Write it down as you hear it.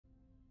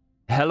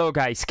Hello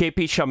guys,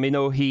 KP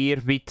Shamino here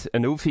with a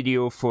new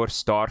video for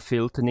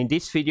Starfield, and in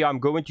this video I'm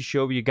going to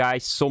show you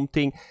guys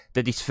something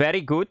that is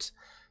very good,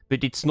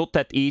 but it's not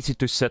that easy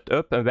to set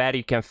up and where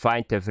you can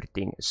find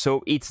everything.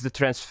 So it's the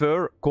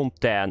transfer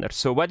container.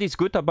 So what is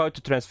good about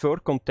the transfer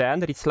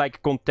container? It's like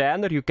a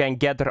container, you can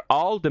gather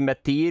all the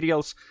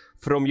materials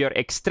from your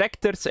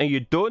extractors and you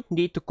don't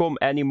need to come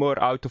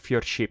anymore out of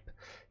your ship.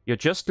 You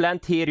just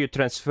land here, you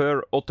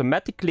transfer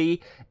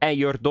automatically and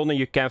you're done and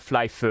you can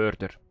fly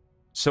further.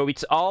 So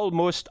it's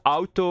almost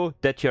auto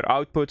that your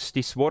outpost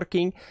is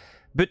working,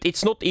 but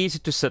it's not easy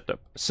to set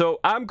up.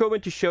 So I'm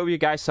going to show you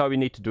guys how you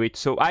need to do it.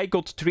 So I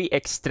got 3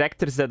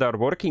 extractors that are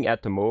working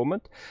at the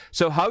moment.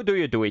 So how do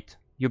you do it?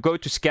 You go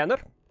to scanner,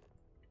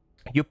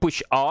 you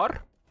push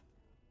R,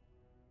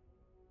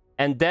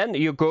 and then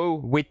you go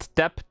with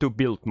tab to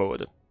build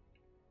mode.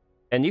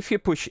 And if you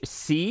push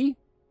C,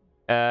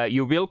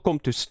 you will come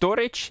to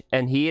storage,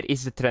 and here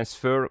is the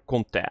transfer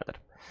container.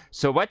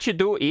 So what you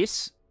do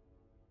is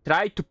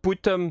try to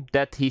put them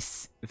that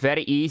is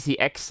very easy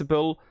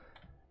accessible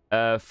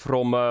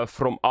from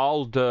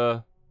all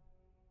the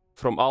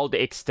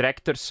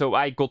extractors. So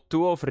I got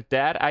 2 over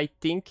there, I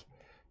think,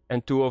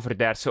 and 2 over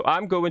there. So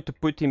I'm going to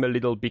put him a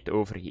little bit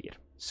over here.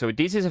 So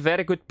this is a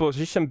very good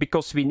position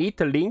because we need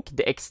to link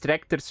the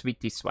extractors with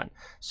this one.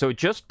 So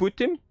just put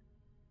him.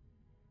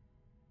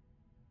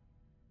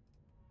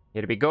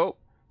 Here we go.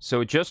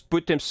 So just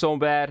put him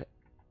somewhere,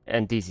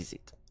 and this is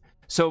it.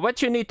 So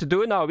what you need to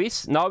do now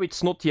is, now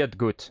it's not yet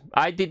good.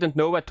 I didn't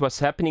know what was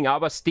happening. I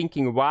was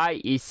thinking, why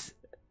is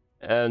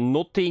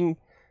nothing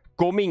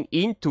coming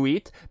into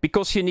it?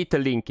 Because you need to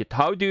link it.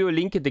 How do you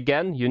link it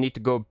again? You need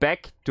to go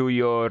back to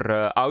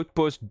your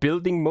outpost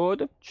building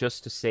mode,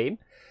 just the same.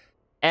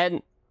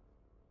 And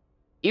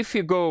if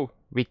you go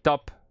with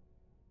tab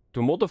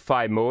to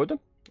modify mode,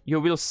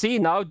 you will see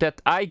now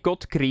that I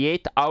got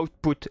create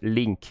output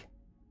link.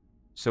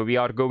 So we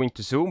are going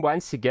to zoom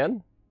once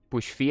again,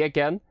 push V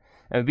again.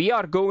 And we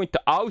are going to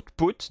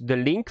output the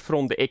link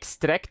from the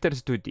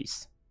extractors to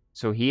this.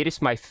 So here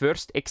is my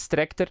first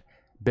extractor,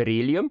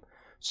 beryllium.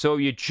 So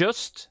you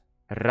just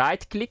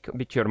right click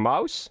with your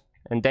mouse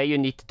and then you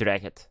need to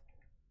drag it.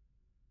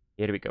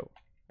 Here we go.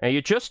 And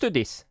you just do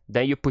this.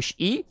 Then you push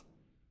E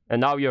and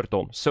now you're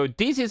done. So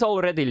this is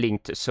already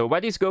linked. So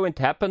what is going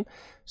to happen?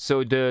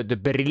 So the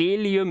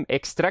beryllium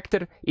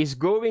extractor is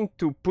going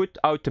to put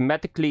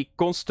automatically,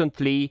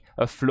 constantly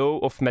a flow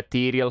of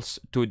materials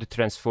to the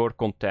transfer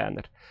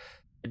container.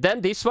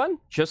 Then this one,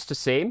 just the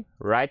same,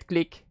 right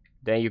click,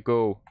 then you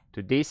go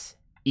to this,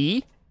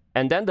 E,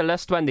 and then the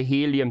last one, the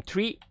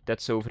helium-3,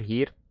 that's over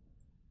here.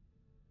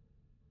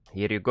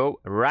 Here you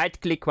go,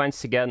 right click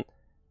once again,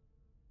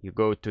 you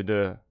go to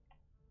the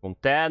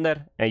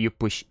container and you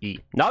push E.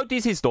 Now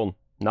this is done,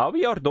 now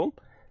we are done,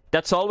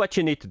 that's all what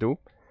you need to do.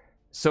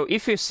 So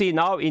if you see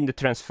now in the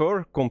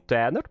transfer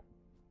container,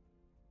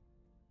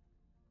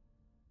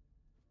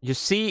 you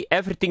see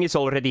everything is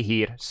already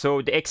here.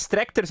 So the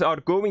extractors are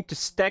going to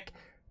stack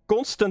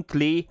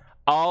constantly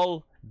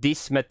all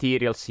these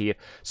materials here.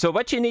 So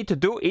what you need to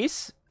do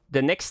is,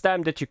 the next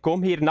time that you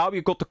come here, now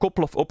you got a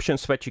couple of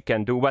options what you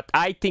can do. What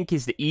I think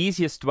is the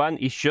easiest one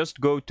is just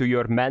go to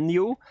your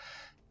menu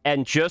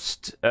and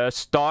just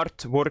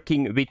start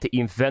working with the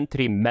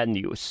inventory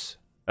menus.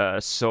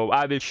 So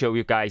I will show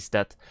you guys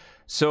that.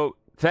 So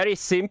very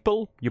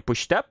simple, you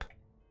push tab,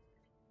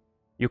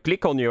 you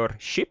click on your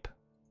ship,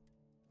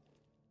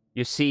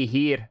 you see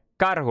here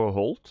cargo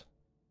hold,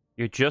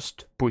 you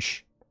just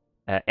push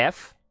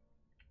F,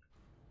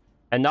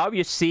 and now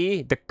you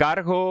see the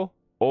cargo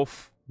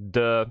of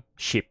the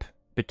ship,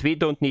 but we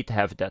don't need to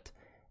have that.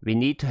 We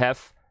need to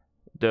have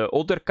the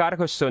other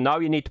cargo, so now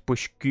you need to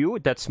push Q,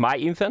 that's my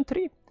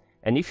inventory,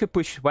 and if you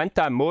push 1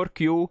 time more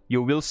Q,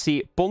 you will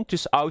see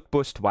Pontus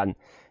Outpost 1.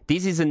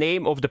 This is the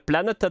name of the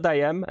planet that I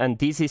am, and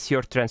this is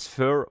your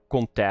transfer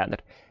container.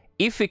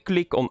 If we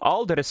click on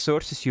all the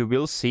resources, you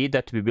will see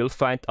that we will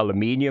find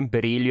aluminium,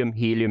 beryllium,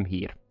 helium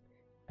here.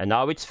 And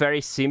now it's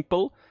very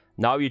simple.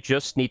 Now you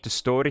just need to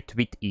store it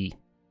with E.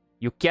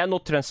 You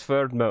cannot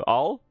transfer them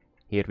all.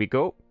 Here we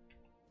go.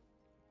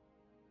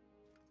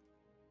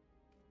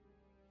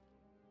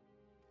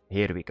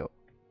 Here we go.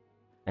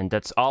 And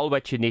that's all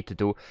what you need to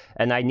do.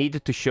 And I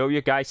needed to show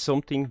you guys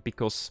something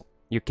because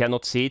you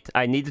cannot see it.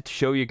 I needed to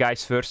show you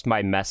guys first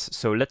my mess.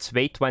 So let's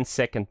wait 1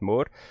 second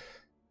more.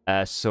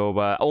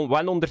 On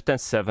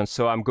 107,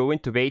 so I'm going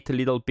to wait a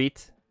little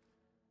bit.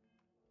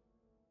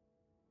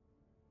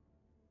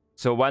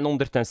 So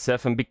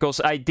 107,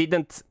 because I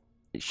didn't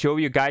show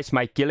you guys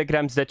my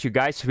kilograms that you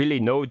guys really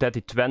know that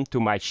it went to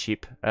my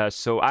ship.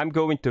 So I'm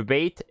going to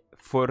wait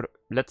for,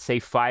 let's say,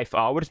 5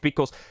 hours,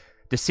 because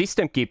the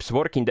system keeps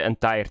working the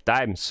entire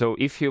time. So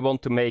if you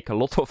want to make a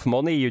lot of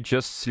money, you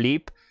just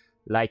sleep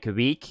like a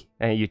week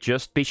and you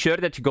just be sure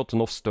that you got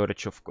enough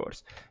storage, of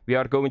course. We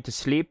are going to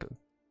sleep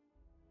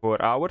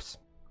 4 hours.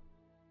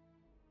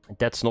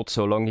 That's not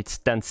so long, it's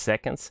 10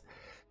 seconds.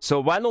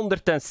 So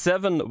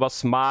 107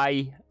 was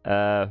my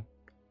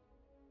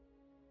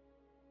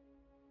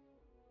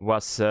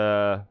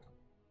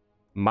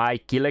my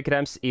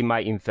kilograms in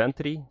my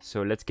inventory.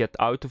 So let's get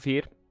out of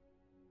here.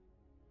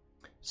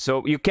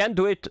 So you can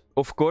do it,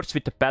 of course,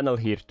 with the panel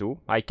here too.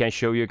 I can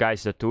show you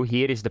guys that too.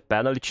 Here is the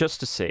panel. It's just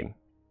the same.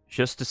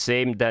 Just the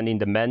same than in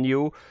the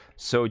menu.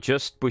 So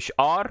just push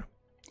R.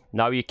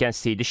 Now you can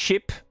see the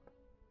ship.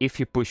 If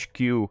you push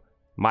Q,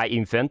 my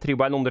inventory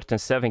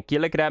 107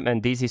 kilogram,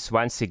 and this is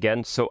once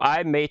again. So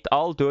I made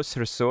all those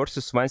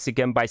resources once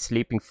again by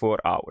sleeping 4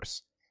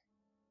 hours.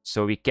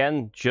 So we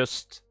can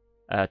just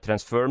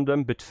transform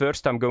them. But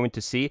first I'm going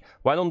to see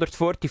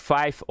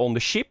 145 on the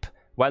ship,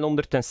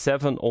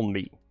 107 on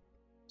me.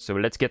 So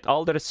let's get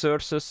all the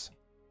resources.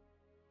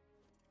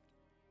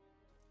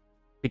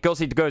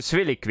 Because it goes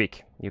really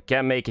quick. You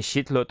can make a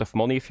shitload of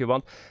money if you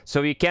want.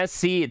 So you can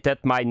see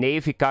that my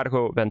Navy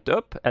cargo went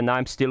up and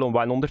I'm still on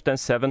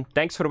 107.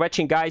 Thanks for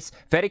watching, guys.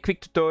 Very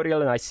quick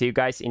tutorial and I see you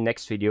guys in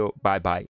next video. Bye bye.